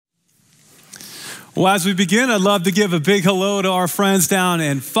Well, as we begin, I'd love to give a big hello to our friends down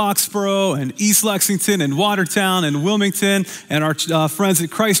in Foxborough and East Lexington and Watertown and Wilmington and our friends at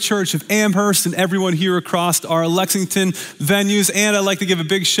Christ Church of Amherst and everyone here across our Lexington venues. And I'd like to give a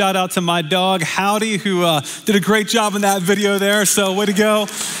big shout out to my dog, Howdy, who did a great job in that video there. So way to go,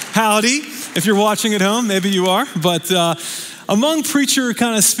 Howdy. If you're watching at home, maybe you are. But among preacher,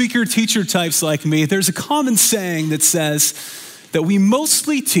 kind of speaker, teacher types like me, there's a common saying that says that we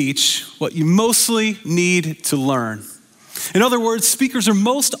mostly teach what you mostly need to learn. In other words, speakers are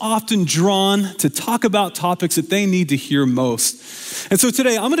most often drawn to talk about topics that they need to hear most. And so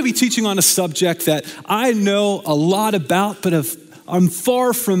today I'm going to be teaching on a subject that I know a lot about, but I'm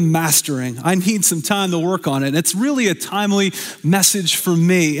far from mastering. I need some time to work on it. And it's really a timely message for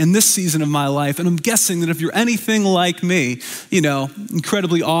me in this season of my life. And I'm guessing that if you're anything like me,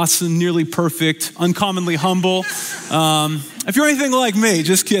 incredibly awesome, nearly perfect, uncommonly humble. If you're anything like me,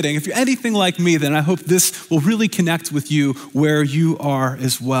 just kidding. If you're anything like me, then I hope this will really connect with you where you are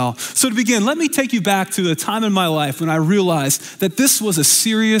as well. So to begin, let me take you back to a time in my life when I realized that this was a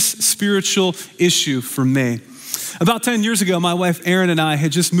serious spiritual issue for me. About 10 years ago, my wife Erin and I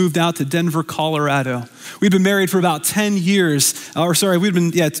had just moved out to Denver, Colorado. We'd been married for about 10 years, we'd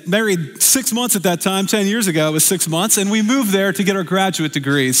been married 6 months at that time. 10 years ago, it was 6 months, and we moved there to get our graduate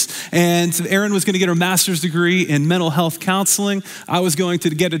degrees. And Erin was going to get her master's degree in mental health counseling. I was going to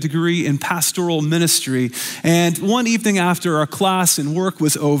get a degree in pastoral ministry. And one evening after our class and work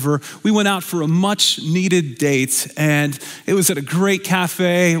was over, we went out for a much needed date. And it was at a great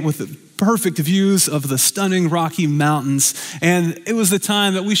cafe with perfect views of the stunning Rocky Mountains. And it was the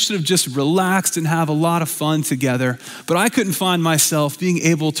time that we should have just relaxed and have a lot of fun together. But I couldn't find myself being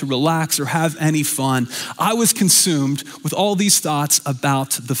able to relax or have any fun. I was consumed with all these thoughts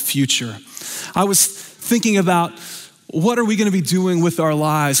about the future. I was thinking about, what are we going to be doing with our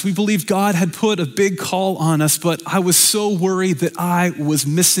lives? We believed God had put a big call on us, but I was so worried that I was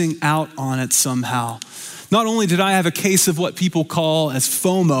missing out on it somehow. Not only did I have a case of what people call as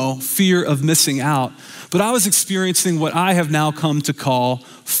FOMO, fear of missing out, but I was experiencing what I have now come to call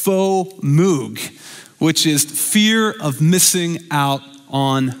FOMOOG, which is fear of missing out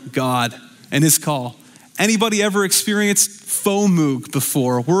on God and his call. Anybody ever experienced FOMOOG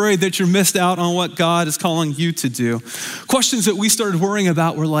before? Worried that you're missed out on what God is calling you to do? Questions that we started worrying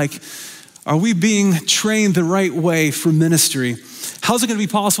about were like, are we being trained the right way for ministry? How's it going to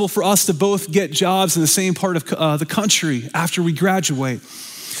be possible for us to both get jobs in the same part of the country after we graduate?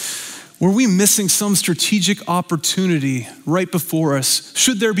 Were we missing some strategic opportunity right before us?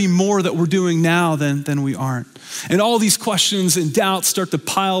 Should there be more that we're doing now than we aren't? And all these questions and doubts start to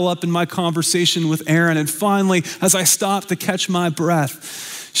pile up in my conversation with Erin. And finally, as I stopped to catch my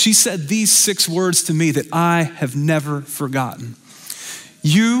breath, she said these 6 words to me that I have never forgotten.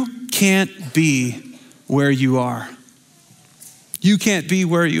 You can't be where you are. You can't be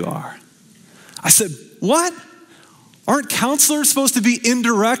where you are. I said, what? Aren't counselors supposed to be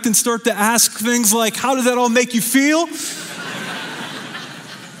indirect and start to ask things like, how did that all make you feel?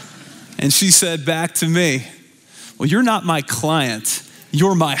 And she said back to me, well, you're not my client,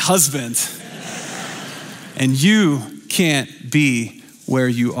 you're my husband. And you can't be where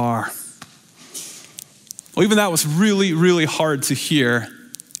you are. Well, even that was really, really hard to hear.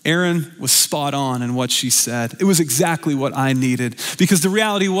 Erin was spot on in what she said. It was exactly what I needed, because the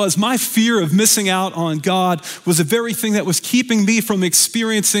reality was my fear of missing out on God was the very thing that was keeping me from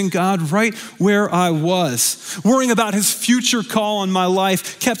experiencing God right where I was. Worrying about his future call on my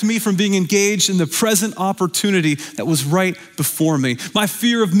life kept me from being engaged in the present opportunity that was right before me. My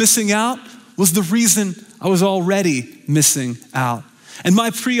fear of missing out was the reason I was already missing out. And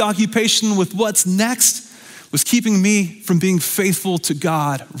my preoccupation with what's next was keeping me from being faithful to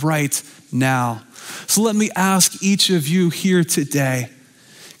God right now. So let me ask each of you here today,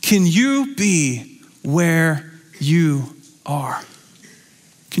 can you be where you are?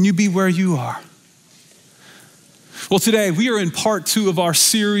 Can you be where you are? Well, today we are in part 2 of our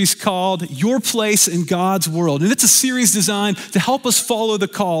series called Your Place in God's World. And it's a series designed to help us follow the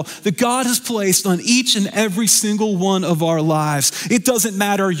call that God has placed on each and every single one of our lives. It doesn't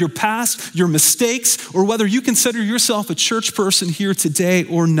matter your past, your mistakes, or whether you consider yourself a church person here today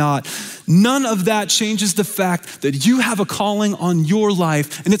or not. None of that changes the fact that you have a calling on your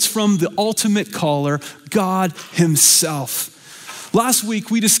life, and it's from the ultimate caller, God himself. Last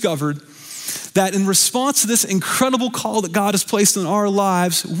week we discovered that in response to this incredible call that God has placed on our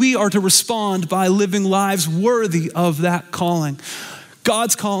lives, we are to respond by living lives worthy of that calling.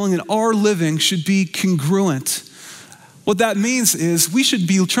 God's calling and our living should be congruent. What that means is we should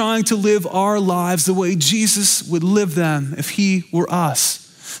be trying to live our lives the way Jesus would live them if he were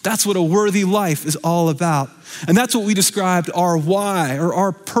us. That's what a worthy life is all about. And that's what we described our why or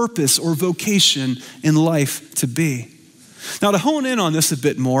our purpose or vocation in life to be. Now, to hone in on this a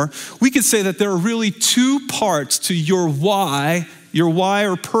bit more, we could say that there are really two parts to your why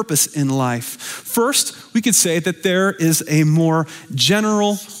or purpose in life. First, we could say that there is a more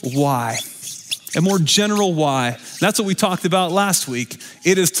general why. A more general why. That's what we talked about last week.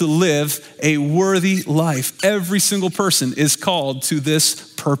 It is to live a worthy life. Every single person is called to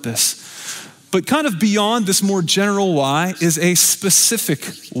this purpose. But kind of beyond this more general why is a specific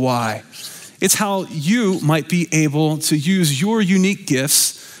why. It's how you might be able to use your unique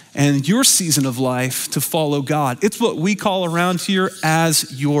gifts and your season of life to follow God. It's what we call around here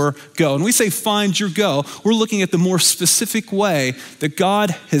as your go. And we say find your go. We're looking at the more specific way that God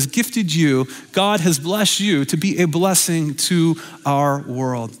has gifted you, God has blessed you to be a blessing to our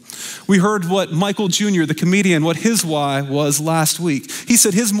world. We heard what Michael Jr., the comedian, what his why was last week. He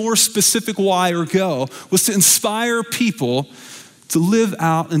said his more specific why or go was to inspire people to live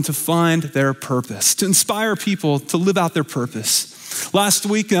out and to find their purpose, to inspire people to live out their purpose. Last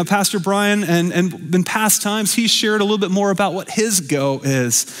week, Pastor Brian, and in past times, he shared a little bit more about what his go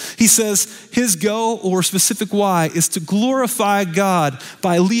is. He says his go or specific why is to glorify God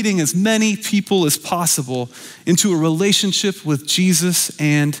by leading as many people as possible into a relationship with Jesus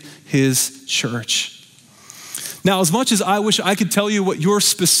and his church. Now, as much as I wish I could tell you what your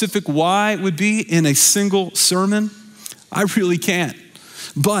specific why would be in a single sermon, I really can't.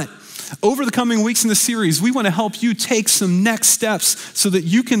 But over the coming weeks in the series, we want to help you take some next steps so that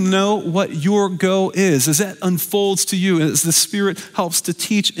you can know what your go is as that unfolds to you, as the Spirit helps to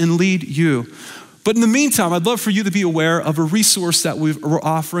teach and lead you. But in the meantime, I'd love for you to be aware of a resource that we're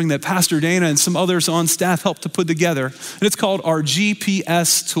offering that Pastor Dana and some others on staff helped to put together. And it's called our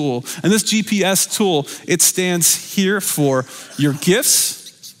GPS tool. And this GPS tool, it stands here for your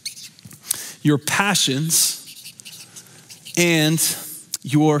gifts, your passions, and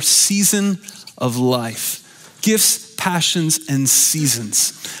your season of life. Gifts, passions, and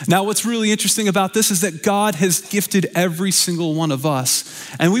seasons. Now, what's really interesting about this is that God has gifted every single one of us.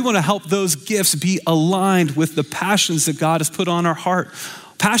 And we want to help those gifts be aligned with the passions that God has put on our heart.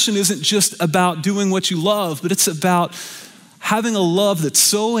 Passion isn't just about doing what you love, but it's about having a love that's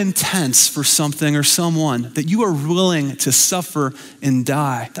so intense for something or someone that you are willing to suffer and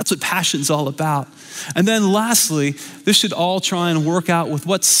die. That's what passion's all about. And then lastly, this should all try and work out with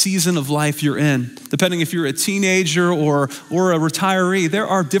what season of life you're in. Depending if you're a teenager or a retiree, there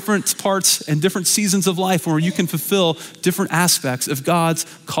are different parts and different seasons of life where you can fulfill different aspects of God's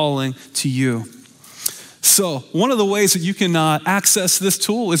calling to you. So one of the ways that you can access this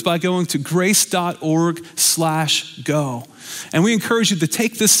tool is by going to grace.org/go. And we encourage you to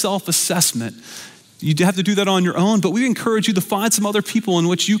take this self-assessment. You have to do that on your own, but we encourage you to find some other people in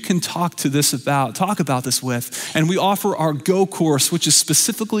which you can talk about this with. And we offer our Go course, which is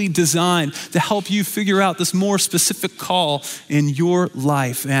specifically designed to help you figure out this more specific call in your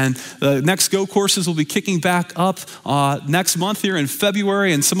life. And the next Go courses will be kicking back up next month here in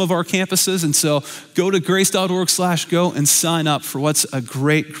February in some of our campuses. And so go to grace.org/go and sign up for what's a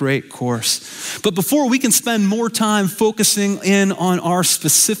great, great course. But before we can spend more time focusing in on our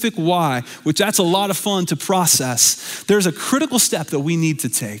specific why, which that's a lot of fun to process, there's a critical step that we need to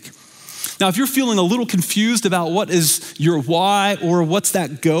take. Now, if you're feeling a little confused about what is your why or what's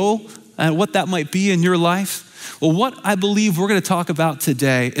that go and what that might be in your life, well, what I believe we're going to talk about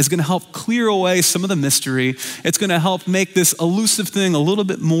today is going to help clear away some of the mystery. It's going to help make this elusive thing a little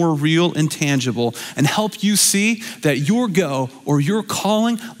bit more real and tangible and help you see that your go or your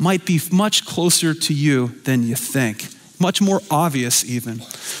calling might be much closer to you than you think. Much more obvious even.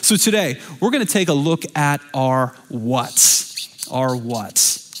 So today, we're going to take a look at our whats. Our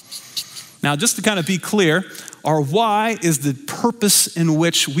whats. Now, just to kind of be clear, our why is the purpose in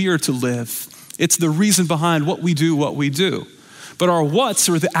which we are to live. It's the reason behind what we do. But our whats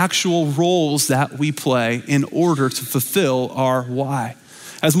are the actual roles that we play in order to fulfill our why.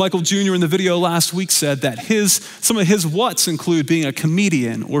 As Michael Jr. in the video last week said, that some of his whats include being a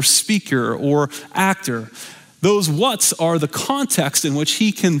comedian or speaker or actor. Those whats are the context in which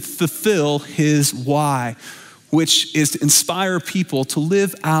he can fulfill his why, which is to inspire people to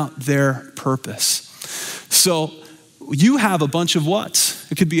live out their purpose. So you have a bunch of whats.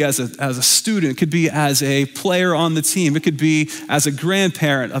 It could be as a student, it could be as a player on the team, it could be as a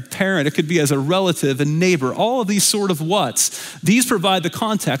grandparent, a parent, it could be as a relative, a neighbor, all of these sort of whats. These provide the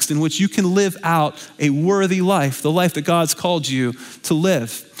context in which you can live out a worthy life, the life that God's called you to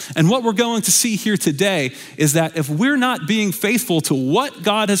live. And what we're going to see here today is that if we're not being faithful to what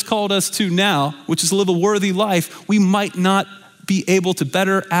God has called us to now, which is to live a worthy life, we might not be able to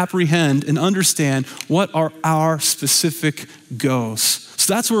better apprehend and understand what are our specific goals.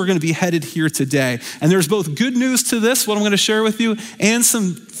 So that's where we're going to be headed here today. And there's both good news to this, what I'm going to share with you, and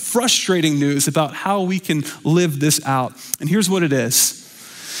some frustrating news about how we can live this out. And here's what it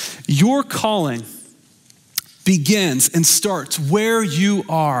is. Your calling begins and starts where you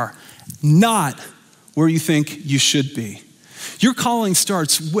are, not where you think you should be. Your calling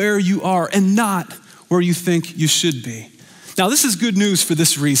starts where you are and not where you think you should be. Now, this is good news for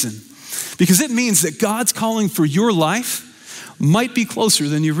this reason, because it means that God's calling for your life might be closer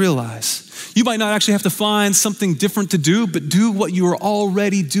than you realize. You might not actually have to find something different to do, but do what you are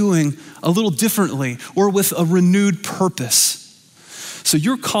already doing a little differently or with a renewed purpose. So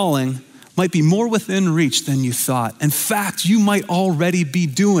your calling might be more within reach than you thought. In fact, you might already be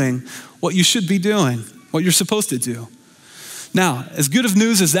doing what you should be doing, what you're supposed to do. Now, as good of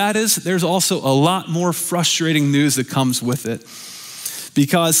news as that is, there's also a lot more frustrating news that comes with it.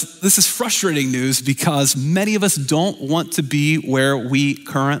 Because this is frustrating news because many of us don't want to be where we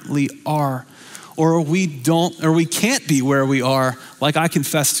currently are, or we can't be where we are, like I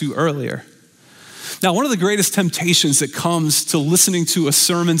confessed to earlier. Now, one of the greatest temptations that comes to listening to a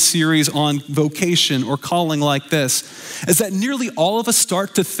sermon series on vocation or calling like this is that nearly all of us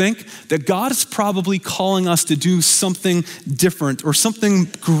start to think that God is probably calling us to do something different or something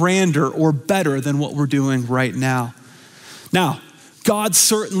grander or better than what we're doing right now. Now, God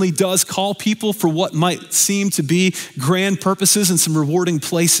certainly does call people for what might seem to be grand purposes and some rewarding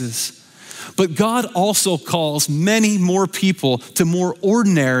places. But God also calls many more people to more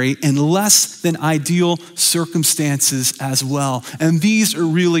ordinary and less than ideal circumstances as well. And these are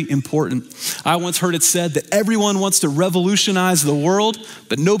really important. I once heard it said that everyone wants to revolutionize the world,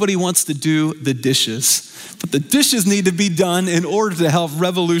 but nobody wants to do the dishes. But the dishes need to be done in order to help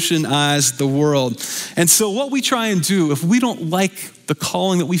revolutionize the world. And so what we try and do, if we don't like the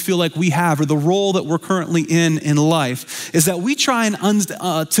calling that we feel like we have or the role that we're currently in life, is that we try and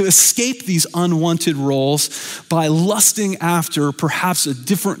to escape these unwanted roles by lusting after perhaps a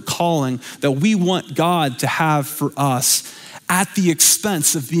different calling that we want God to have for us at the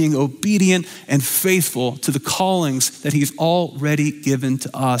expense of being obedient and faithful to the callings that he's already given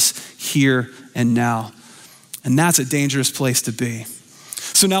to us here and now. And that's a dangerous place to be.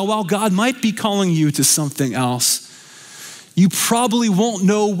 So now, while God might be calling you to something else, you probably won't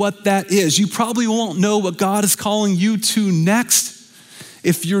know what that is. You probably won't know what God is calling you to next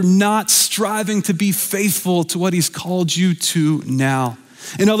if you're not striving to be faithful to what he's called you to now.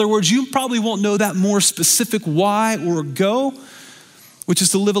 In other words, you probably won't know that more specific why or go, which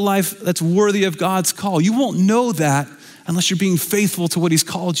is to live a life that's worthy of God's call. You won't know that unless you're being faithful to what he's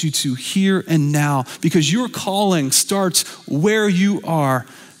called you to here and now, because your calling starts where you are,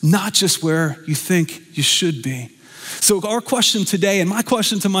 not just where you think you should be. So our question today, and my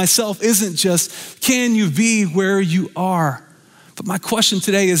question to myself, isn't just, can you be where you are? But my question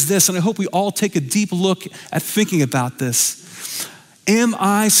today is this, and I hope we all take a deep look at thinking about this. Am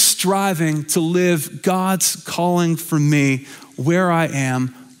I striving to live God's calling for me where I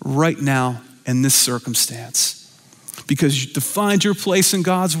am right now in this circumstance? Because to find your place in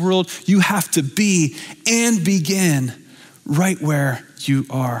God's world, you have to be and begin right where you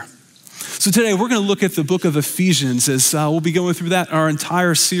are. So today we're going to look at the book of Ephesians as we'll be going through that our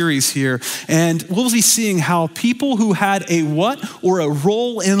entire series here. And we'll be seeing how people who had a what or a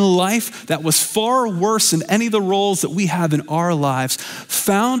role in life that was far worse than any of the roles that we have in our lives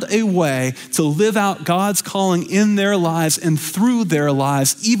found a way to live out God's calling in their lives and through their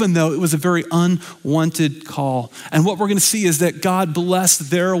lives, even though it was a very unwanted call. And what we're going to see is that God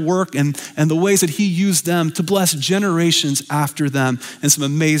blessed their work and the ways that he used them to bless generations after them in some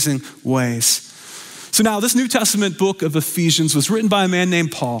amazing ways. So now this New Testament book of Ephesians was written by a man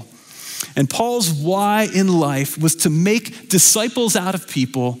named Paul. And Paul's why in life was to make disciples out of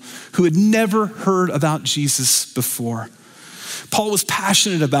people who had never heard about Jesus before. Paul was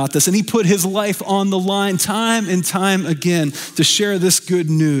passionate about this, and he put his life on the line time and time again to share this good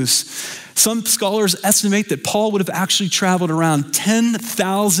news. Some scholars estimate that Paul would have actually traveled around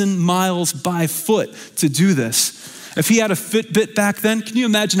 10,000 miles by foot to do this. If he had a Fitbit back then, can you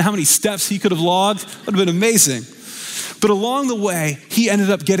imagine how many steps he could have logged? That would have been amazing. But along the way, he ended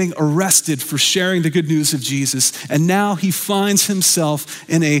up getting arrested for sharing the good news of Jesus. And now he finds himself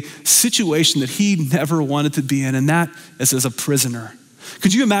in a situation that he never wanted to be in, and that is as a prisoner.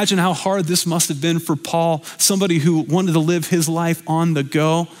 Could you imagine how hard this must have been for Paul, somebody who wanted to live his life on the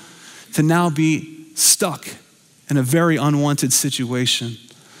go, to now be stuck in a very unwanted situation?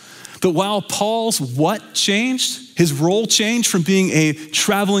 But while Paul's what changed, his role changed from being a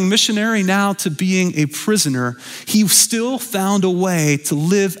traveling missionary now to being a prisoner, he still found a way to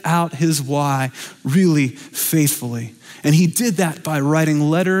live out his why really faithfully. And he did that by writing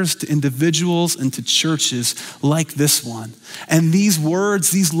letters to individuals and to churches like this one. And these words,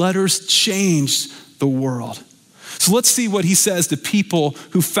 these letters changed the world. So let's see what he says to people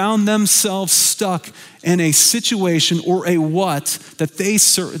who found themselves stuck in a situation or a what that they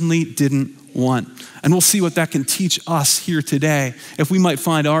certainly didn't want. And we'll see what that can teach us here today if we might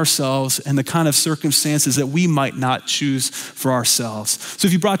find ourselves in the kind of circumstances that we might not choose for ourselves. So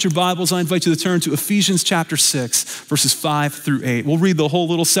if you brought your Bibles, I invite you to turn to Ephesians chapter 6, verses 5 through 8. We'll read the whole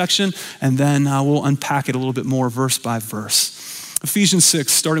little section and then we'll unpack it a little bit more verse by verse. Ephesians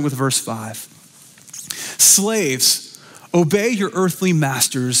 6, starting with verse 5. Slaves, obey your earthly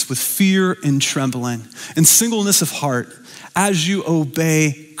masters with fear and trembling and singleness of heart as you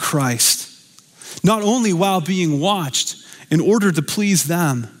obey Christ. Not only while being watched in order to please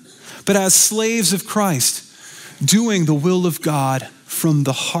them, but as slaves of Christ, doing the will of God from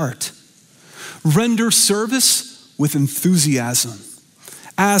the heart. Render service with enthusiasm,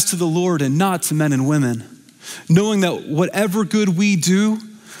 as to the Lord and not to men and women, knowing that whatever good we do,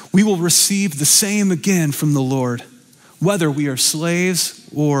 we will receive the same again from the Lord, whether we are slaves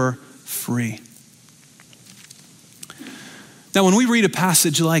or free. Now, when we read a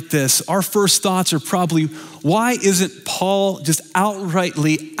passage like this, our first thoughts are probably, why isn't Paul just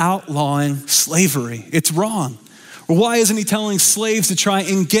outrightly outlawing slavery? It's wrong. Or why isn't he telling slaves to try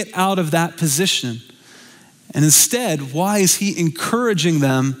and get out of that position? And instead, why is he encouraging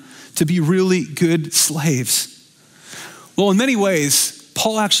them to be really good slaves? Well, in many ways,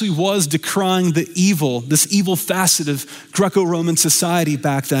 Paul actually was decrying this evil facet of Greco-Roman society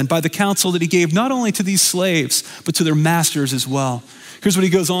back then by the counsel that he gave not only to these slaves, but to their masters as well. Here's what he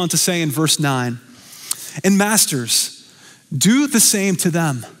goes on to say in verse 9. And masters, do the same to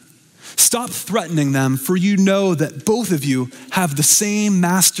them. Stop threatening them, for you know that both of you have the same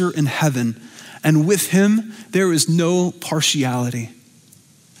master in heaven, and with him there is no partiality.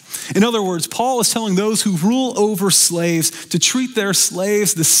 In other words, Paul is telling those who rule over slaves to treat their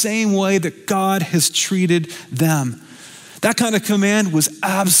slaves the same way that God has treated them. That kind of command was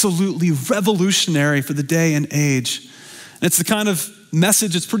absolutely revolutionary for the day and age. And it's the kind of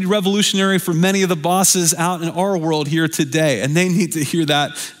message that's pretty revolutionary for many of the bosses out in our world here today. And they need to hear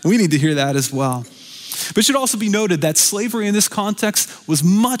that. We need to hear that as well. But it should also be noted that slavery in this context was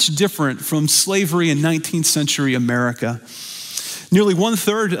much different from slavery in 19th century America. Nearly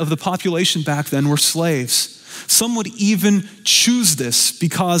 1/3 of the population back then were slaves. Some would even choose this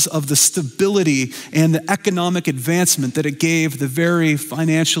because of the stability and the economic advancement that it gave the very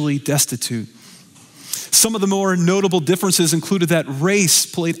financially destitute. Some of the more notable differences included that race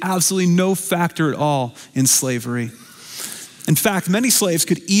played absolutely no factor at all in slavery. In fact, many slaves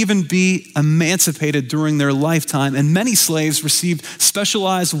could even be emancipated during their lifetime, and many slaves received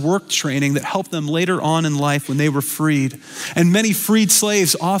specialized work training that helped them later on in life when they were freed. And many freed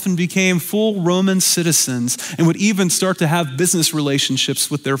slaves often became full Roman citizens and would even start to have business relationships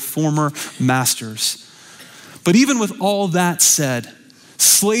with their former masters. But even with all that said,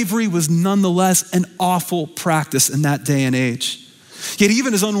 slavery was nonetheless an awful practice in that day and age. Yet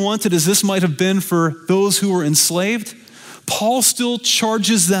even as unwanted as this might have been for those who were enslaved, Paul still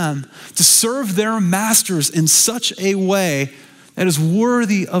charges them to serve their masters in such a way that is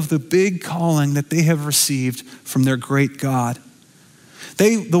worthy of the big calling that they have received from their great God.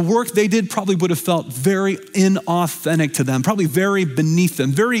 The work they did probably would have felt very inauthentic to them, probably very beneath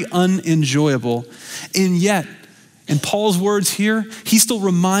them, very unenjoyable. And yet, in Paul's words here, he still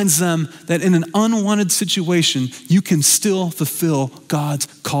reminds them that in an unwanted situation, you can still fulfill God's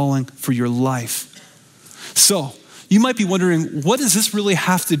calling for your life. So, you might be wondering, what does this really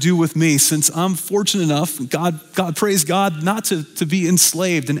have to do with me, since I'm fortunate enough, God praise God, not to be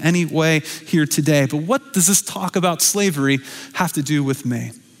enslaved in any way here today. But what does this talk about slavery have to do with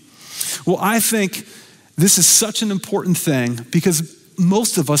me? Well, I think this is such an important thing because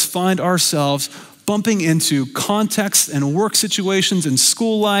most of us find ourselves bumping into contexts and work situations and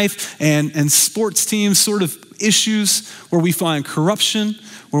school life and sports teams sort of issues where we find corruption,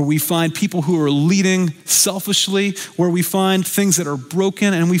 where we find people who are leading selfishly, where we find things that are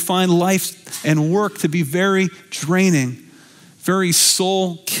broken, and we find life and work to be very draining, very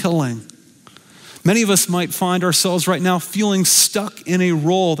soul-killing. Many of us might find ourselves right now feeling stuck in a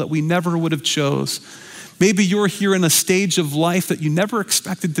role that we never would have chose. Maybe you're here in a stage of life that you never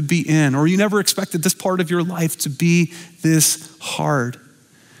expected to be in, or you never expected this part of your life to be this hard.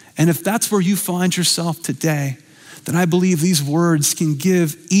 And if that's where you find yourself today, then I believe these words can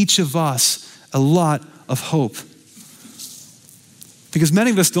give each of us a lot of hope. Because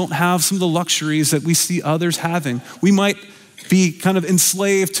many of us don't have some of the luxuries that we see others having. We might be kind of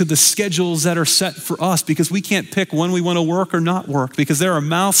enslaved to the schedules that are set for us because we can't pick when we want to work or not work, because there are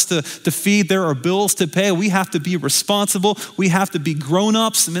mouths to feed, there are bills to pay. We have to be responsible. We have to be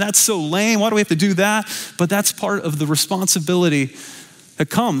grown-ups. I mean, that's so lame. Why do we have to do that? But that's part of the responsibility that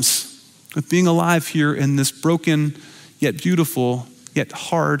comes with being alive here in this broken, yet beautiful, yet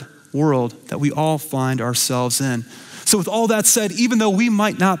hard world that we all find ourselves in. So with all that said, even though we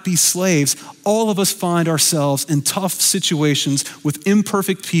might not be slaves, all of us find ourselves in tough situations with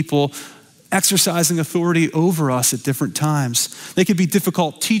imperfect people exercising authority over us at different times. They could be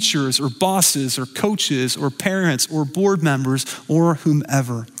difficult teachers or bosses or coaches or parents or board members or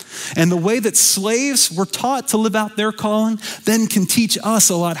whomever. And the way that slaves were taught to live out their calling then can teach us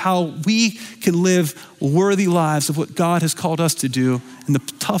a lot how we can live worthy lives of what God has called us to do in the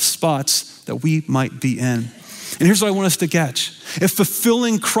tough spots that we might be in. And here's what I want us to catch. If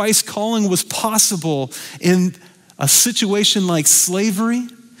fulfilling Christ's calling was possible in a situation like slavery,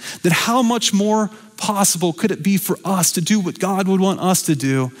 then how much more possible could it be for us to do what God would want us to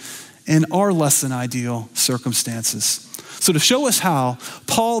do in our less than ideal circumstances? So to show us how,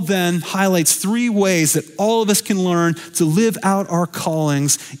 Paul then highlights 3 ways that all of us can learn to live out our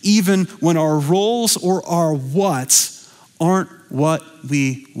callings even when our roles or our whats aren't what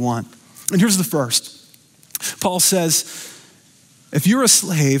we want. And here's the first. Paul says, if you're a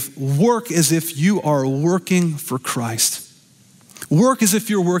slave, work as if you are working for Christ. Work as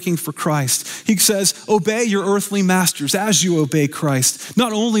if you're working for Christ. He says, obey your earthly masters as you obey Christ,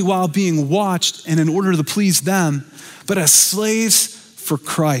 not only while being watched and in order to please them, but as slaves for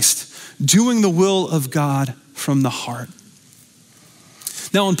Christ, doing the will of God from the heart.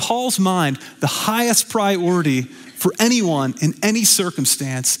 Now, in Paul's mind, the highest priority for anyone in any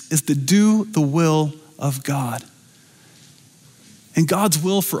circumstance is to do the will of God. And God's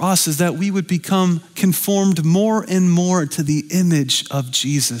will for us is that we would become conformed more and more to the image of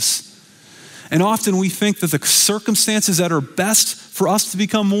Jesus. And often we think that the circumstances that are best for us to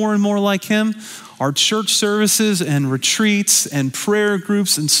become more and more like him are church services and retreats and prayer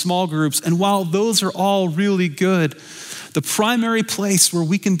groups and small groups. And while those are all really good, the primary place where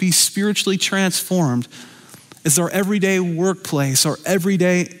we can be spiritually transformed is our everyday workplace, our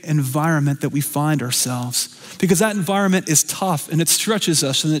everyday environment that we find ourselves. Because that environment is tough and it stretches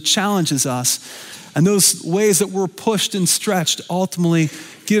us and it challenges us. And those ways that we're pushed and stretched ultimately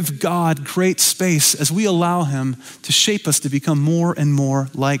give God great space as we allow him to shape us to become more and more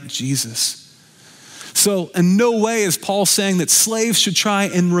like Jesus. So in no way is Paul saying that slaves should try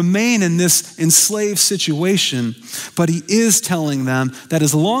and remain in this enslaved situation, but he is telling them that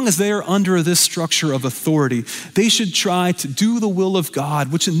as long as they are under this structure of authority, they should try to do the will of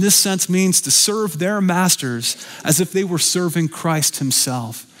God, which in this sense means to serve their masters as if they were serving Christ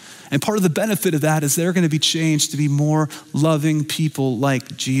himself. And part of the benefit of that is they're going to be changed to be more loving people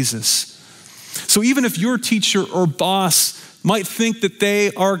like Jesus. So even if your teacher or boss might think that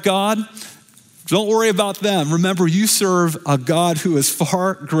they are God, don't worry about them. Remember, you serve a God who is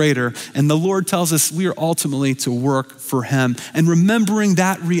far greater, and the Lord tells us we are ultimately to work for him. And remembering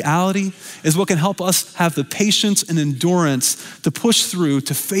that reality is what can help us have the patience and endurance to push through,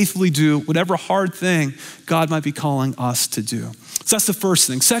 to faithfully do whatever hard thing God might be calling us to do. So that's the first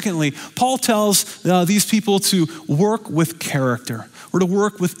thing. Secondly, Paul tells these people to work with character, or to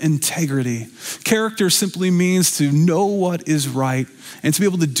work with integrity. Character simply means to know what is right and to be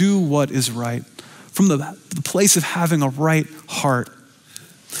able to do what is right from the place of having a right heart.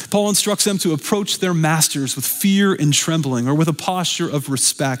 Paul instructs them to approach their masters with fear and trembling, or with a posture of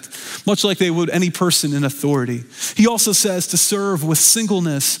respect, much like they would any person in authority. He also says to serve with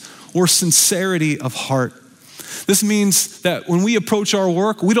singleness or sincerity of heart. This means that when we approach our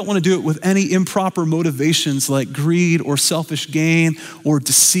work, we don't want to do it with any improper motivations like greed or selfish gain or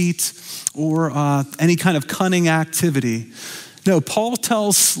deceit or any kind of cunning activity. No, Paul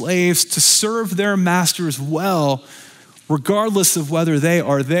tells slaves to serve their masters well, regardless of whether they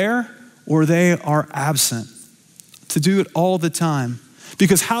are there or they are absent, to do it all the time.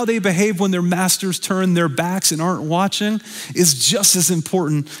 Because how they behave when their masters turn their backs and aren't watching is just as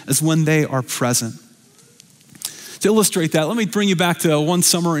important as when they are present. To illustrate that, let me bring you back to one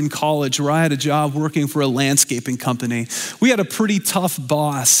summer in college where I had a job working for a landscaping company. We had a pretty tough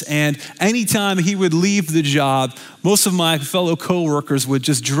boss, and anytime he would leave the job, most of my fellow coworkers would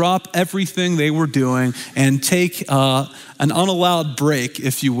just drop everything they were doing and take an unallowed break,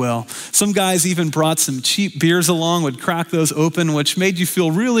 if you will. Some guys even brought some cheap beers along, would crack those open, which made you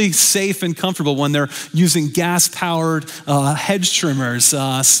feel really safe and comfortable when they're using gas-powered hedge trimmers.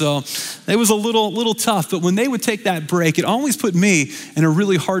 So it was a little tough, but when they would take that break, it always put me in a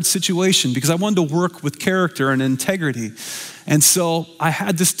really hard situation because I wanted to work with character and integrity. And so I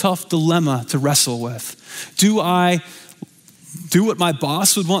had this tough dilemma to wrestle with. Do I do what my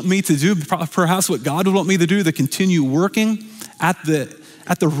boss would want me to do, perhaps what God would want me to do, to continue working at the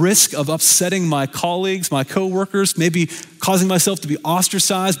risk of upsetting my colleagues, my coworkers, maybe causing myself to be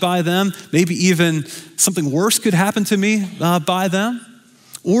ostracized by them, maybe even something worse could happen to me by them?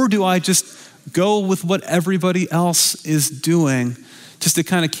 Or do I just go with what everybody else is doing just to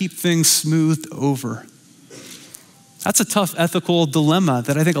kind of keep things smoothed over? That's a tough ethical dilemma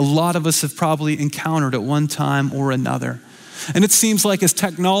that I think a lot of us have probably encountered at one time or another. And it seems like as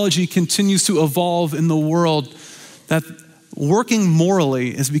technology continues to evolve in the world, that working morally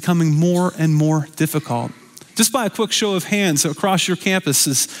is becoming more and more difficult. Just by a quick show of hands across your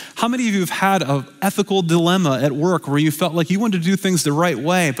campuses, how many of you have had an ethical dilemma at work where you felt like you wanted to do things the right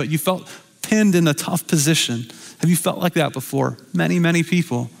way, but you felt pinned in a tough position? Have you felt like that before? Many, many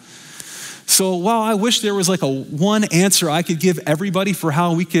people. So while I wish there was like a one answer I could give everybody for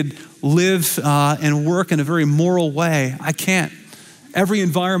how we could live and work in a very moral way, I can't. Every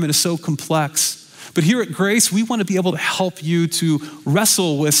environment is so complex. But here at Grace, we want to be able to help you to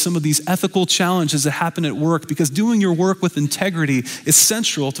wrestle with some of these ethical challenges that happen at work, because doing your work with integrity is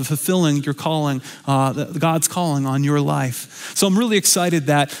central to fulfilling your calling, God's calling on your life. So I'm really excited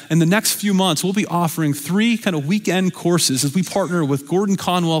that in the next few months, we'll be offering 3 kind of weekend courses as we partner with Gordon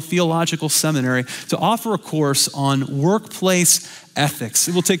Conwell Theological Seminary to offer a course on workplace ethics.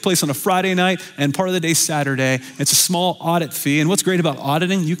 It will take place on a Friday night and part of the day Saturday. It's a small audit fee. And what's great about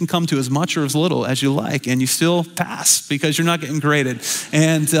auditing, you can come to as much or as little as you like and you still pass because you're not getting graded.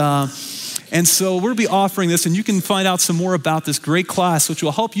 And so we'll be offering this, and you can find out some more about this great class, which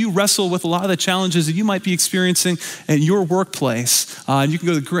will help you wrestle with a lot of the challenges that you might be experiencing in your workplace. You can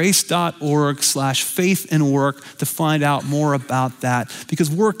go to grace.org/faithandwork to find out more about that, because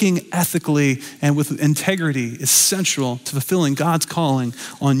working ethically and with integrity is central to fulfilling God's calling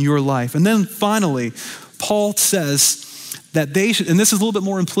on your life. And then finally, Paul says that they should, and this is a little bit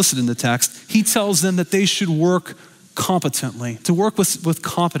more implicit in the text, he tells them that they should work competently, to work with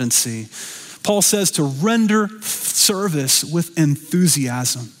competency. Paul says to render service with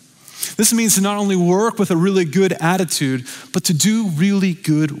enthusiasm. This means to not only work with a really good attitude, but to do really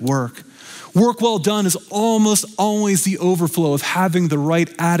good work. Work well done is almost always the overflow of having the right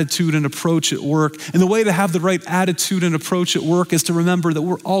attitude and approach at work. And the way to have the right attitude and approach at work is to remember that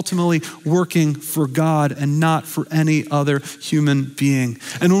we're ultimately working for God and not for any other human being.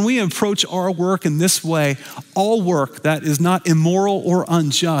 And when we approach our work in this way, all work that is not immoral or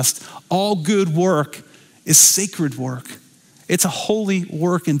unjust, all good work is sacred work. It's a holy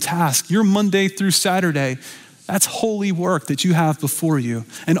work and task. Your Monday through Saturday, that's holy work that you have before you.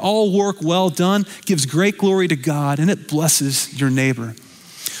 And all work well done gives great glory to God, and it blesses your neighbor.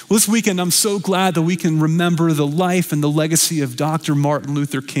 Well, this weekend, I'm so glad that we can remember the life and the legacy of Dr. Martin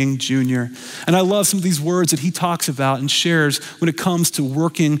Luther King Jr. And I love some of these words that he talks about and shares when it comes to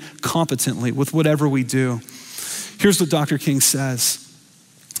working competently with whatever we do. Here's what Dr. King says.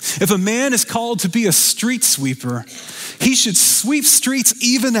 If a man is called to be a street sweeper, he should sweep streets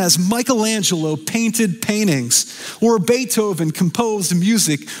even as Michelangelo painted paintings, or Beethoven composed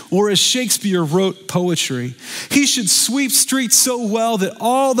music, or as Shakespeare wrote poetry. He should sweep streets so well that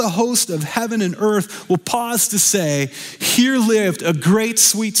all the host of heaven and earth will pause to say, here lived a great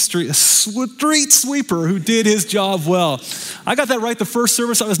street sweeper who did his job well. I got that right the first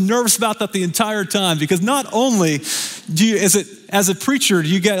service. I was nervous about that the entire time, because not only as a preacher, do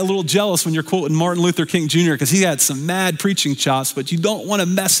you get a little jealous when you're quoting Martin Luther King Jr. because he had some mad preaching chops, but you don't want to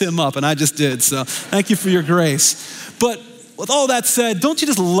mess him up, and I just did. So thank you for your grace. But with all that said, don't you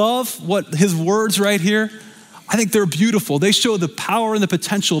just love what his words right here? I think they're beautiful. They show the power and the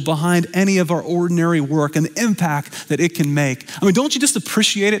potential behind any of our ordinary work and the impact that it can make. I mean, don't you just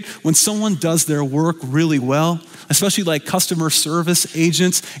appreciate it when someone does their work really well, especially like customer service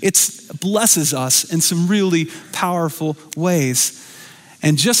agents? It blesses us in some really powerful ways.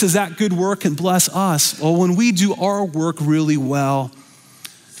 And just as that good work can bless us, well, when we do our work really well,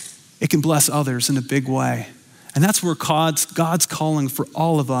 it can bless others in a big way. And that's where God's calling for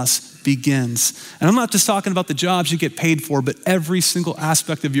all of us begins. And I'm not just talking about the jobs you get paid for, but every single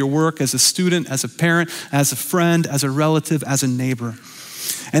aspect of your work as a student, as a parent, as a friend, as a relative, as a neighbor.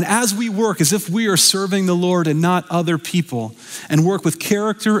 And as we work as if we are serving the Lord and not other people, and work with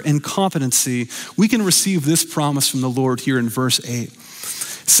character and competency, we can receive this promise from the Lord here in verse 8.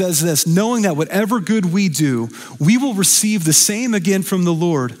 It says this, knowing that whatever good we do, we will receive the same again from the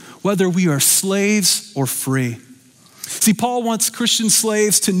Lord, whether we are slaves or free. See, Paul wants Christian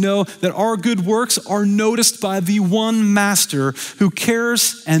slaves to know that our good works are noticed by the one master who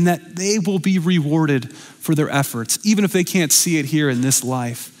cares, and that they will be rewarded for their efforts, even if they can't see it here in this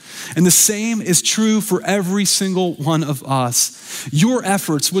life. And the same is true for every single one of us. Your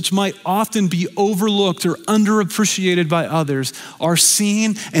efforts, which might often be overlooked or underappreciated by others, are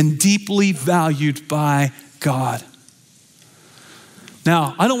seen and deeply valued by God.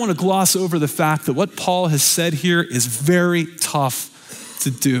 Now, I don't want to gloss over the fact that what Paul has said here is very tough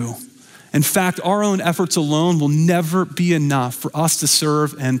to do. In fact, our own efforts alone will never be enough for us to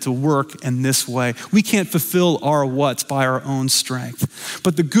serve and to work in this way. We can't fulfill our what's by our own strength.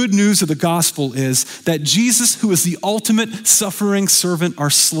 But the good news of the gospel is that Jesus, who is the ultimate suffering servant or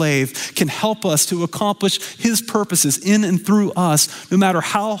slave, can help us to accomplish his purposes in and through us, no matter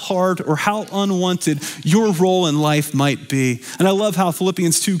how hard or how unwanted your role in life might be. And I love how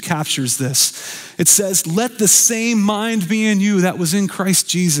Philippians 2 captures this. It says, let the same mind be in you that was in Christ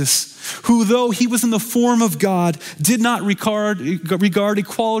Jesus, who though he was in the form of God, did not regard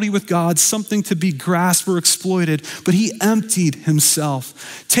equality with God something to be grasped or exploited, but he emptied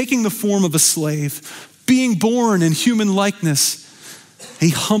himself, taking the form of a slave, being born in human likeness. He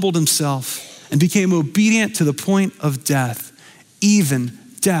humbled himself and became obedient to the point of death, even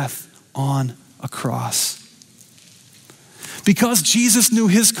death on a cross. Because Jesus knew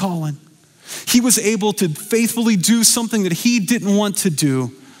his calling, he was able to faithfully do something that he didn't want to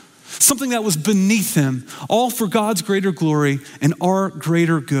do, something that was beneath him, all for God's greater glory and our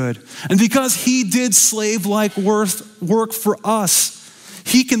greater good. And because he did slave-like work for us,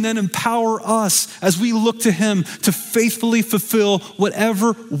 he can then empower us as we look to him to faithfully fulfill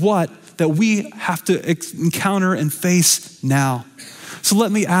whatever that we have to encounter and face now. So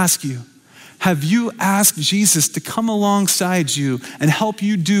let me ask you, have you asked Jesus to come alongside you and help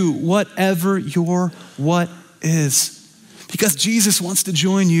you do whatever your what is? Because Jesus wants to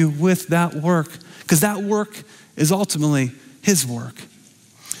join you with that work, because that work is ultimately his work.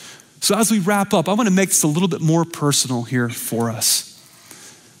 So as we wrap up, I want to make this a little bit more personal here for us.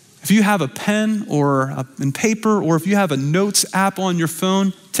 If you have a pen or in paper, or if you have a notes app on your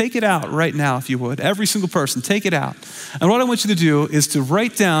phone, take it out right now if you would. Every single person, take it out. And what I want you to do is to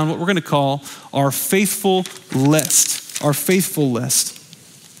write down what we're going to call our faithful list. Our faithful list.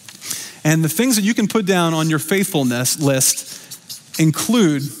 And the things that you can put down on your faithfulness list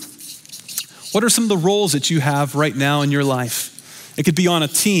include, what are some of the roles that you have right now in your life? It could be on a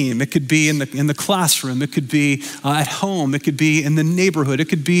team. It could be in the classroom. It could be at home. It could be in the neighborhood. It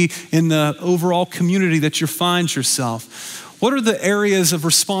could be in the overall community that you find yourself. What are the areas of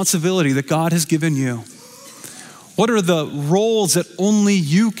responsibility that God has given you? What are the roles that only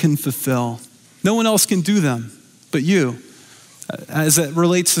you can fulfill? No one else can do them but you, as it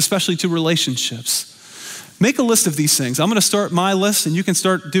relates especially to relationships. Make a list of these things. I'm going to start my list, and you can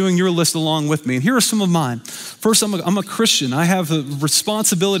start doing your list along with me. And here are some of mine. First, I'm a Christian. I have a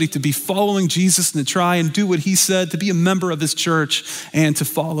responsibility to be following Jesus and to try and do what he said, to be a member of his church and to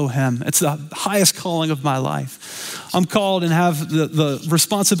follow him. It's the highest calling of my life. I'm called and have the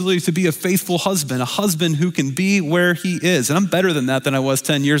responsibility to be a faithful husband, a husband who can be where he is. And I'm better than that than I was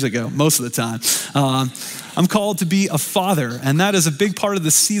 10 years ago, most of the time. I'm called to be a father, and that is a big part of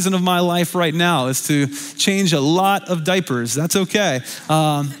the season of my life right now, is to change a lot of diapers. That's okay.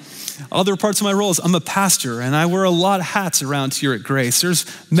 Other parts of my role is I'm a pastor, and I wear a lot of hats around here at Grace. There's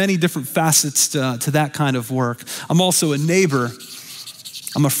many different facets to that kind of work. I'm also a neighbor.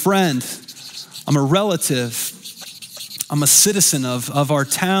 I'm a friend. I'm a relative. I'm a citizen of our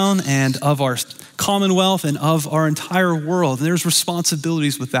town and of our Commonwealth and of our entire world. And there's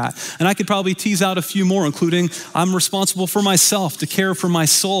responsibilities with that. And I could probably tease out a few more, including I'm responsible for myself, to care for my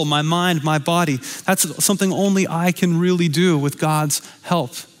soul, my mind, my body. That's something only I can really do with God's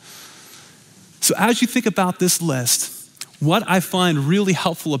help. So as you think about this list, what I find really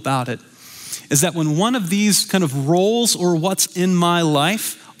helpful about it is that when one of these kind of roles or what's in my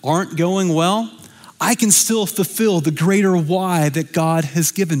life aren't going well, I can still fulfill the greater why that God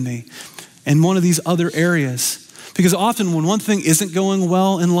has given me in one of these other areas. Because often when one thing isn't going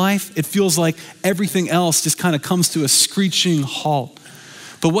well in life, it feels like everything else just kind of comes to a screeching halt.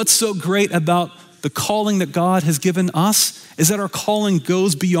 But what's so great about the calling that God has given us is that our calling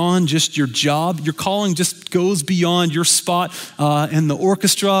goes beyond just your job. Your calling just goes beyond your spot in the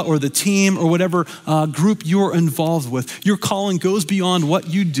orchestra or the team or whatever group you're involved with. Your calling goes beyond what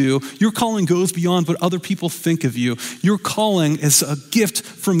you do. Your calling goes beyond what other people think of you. Your calling is a gift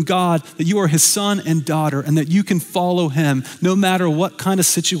from God that you are his son and daughter and that you can follow him no matter what kind of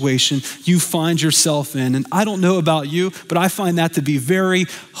situation you find yourself in. And I don't know about you, but I find that to be very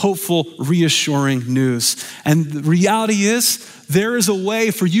hopeful, reassuring news. And the reality is, there is a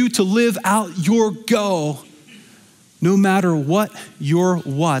way for you to live out your go no matter what your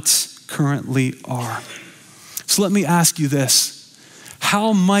whats currently are. So let me ask you this.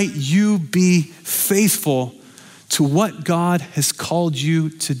 How might you be faithful to what God has called you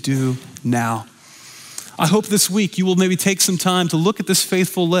to do now? I hope this week you will maybe take some time to look at this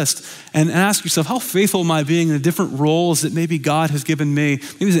faithful list and ask yourself, how faithful am I being in the different roles that maybe God has given me?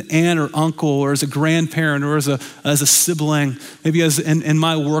 Maybe as an aunt or uncle or as a grandparent or as a sibling, maybe as in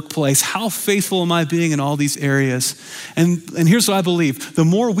my workplace. How faithful am I being in all these areas? And here's what I believe. The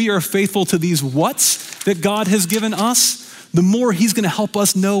more we are faithful to these whats that God has given us, the more he's going to help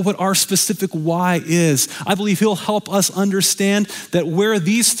us know what our specific why is. I believe he'll help us understand that where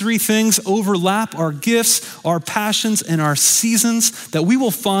these three things overlap, our gifts, our passions, and our seasons, that we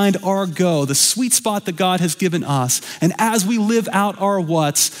will find our go, the sweet spot that God has given us. And as we live out our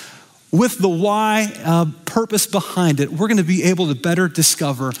whats, with the why purpose behind it, we're going to be able to better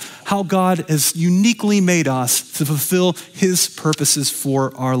discover how God has uniquely made us to fulfill his purposes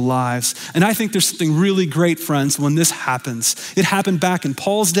for our lives. And I think there's something really great, friends, when this happens. It happened back in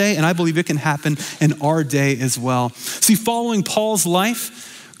Paul's day, and I believe it can happen in our day as well. See, following Paul's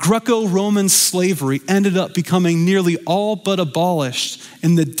life, Greco-Roman slavery ended up becoming nearly all but abolished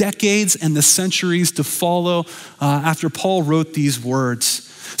in the decades and the centuries to follow after Paul wrote these words.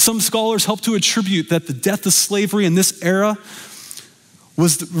 Some scholars help to attribute that the death of slavery in this era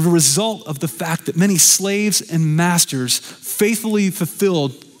was the result of the fact that many slaves and masters faithfully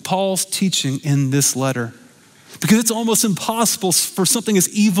fulfilled Paul's teaching in this letter. Because it's almost impossible for something as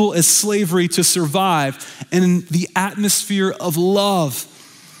evil as slavery to survive in the atmosphere of love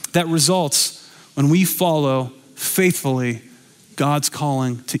that results when we follow faithfully God's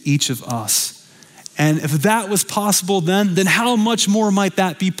calling to each of us. And if that was possible then how much more might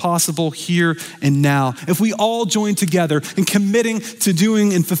that be possible here and now? If we all join together in committing to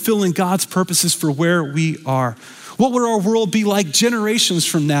doing and fulfilling God's purposes for where we are, what would our world be like generations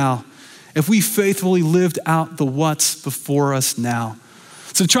from now if we faithfully lived out the what's before us now?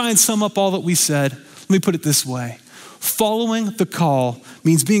 So to try and sum up all that we said, let me put it this way. Following the call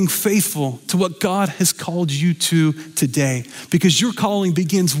means being faithful to what God has called you to today, because your calling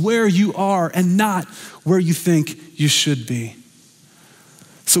begins where you are and not where you think you should be.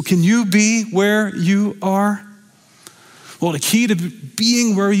 So can you be where you are? Well, the key to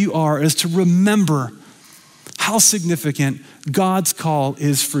being where you are is to remember how significant God's call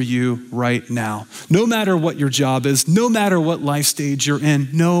is for you right now. No matter what your job is, no matter what life stage you're in,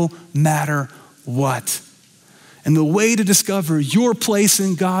 no matter what. And the way to discover your place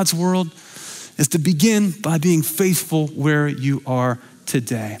in God's world is to begin by being faithful where you are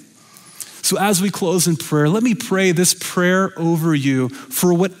today. So as we close in prayer, let me pray this prayer over you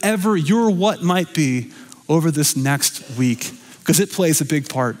for whatever your what might be over this next week, because it plays a big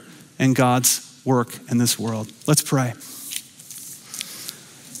part in God's work in this world. Let's pray.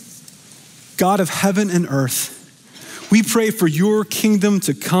 God of heaven and earth, we pray for your kingdom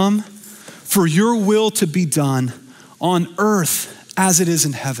to come, for your will to be done on earth as it is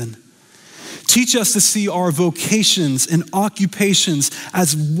in heaven. Teach us to see our vocations and occupations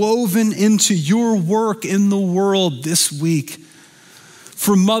as woven into your work in the world this week.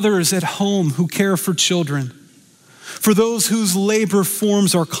 For mothers at home who care for children, for those whose labor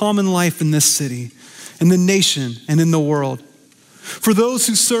forms our common life in this city, in the nation, and in the world. For those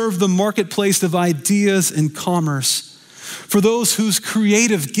who serve the marketplace of ideas and commerce, for those whose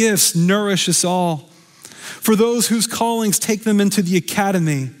creative gifts nourish us all, for those whose callings take them into the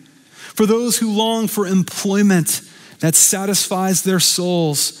academy, for those who long for employment that satisfies their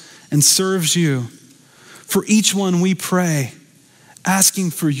souls and serves you. For each one we pray,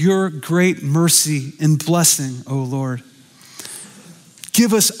 asking for your great mercy and blessing, O Lord.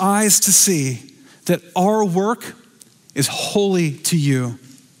 Give us eyes to see that our work is holy to you,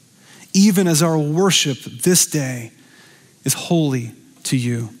 even as our worship this day is holy to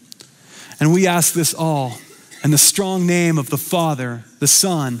you. And we ask this all in the strong name of the Father, the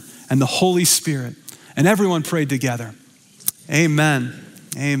Son, and the Holy Spirit. And everyone prayed together. Amen.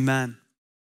 Amen.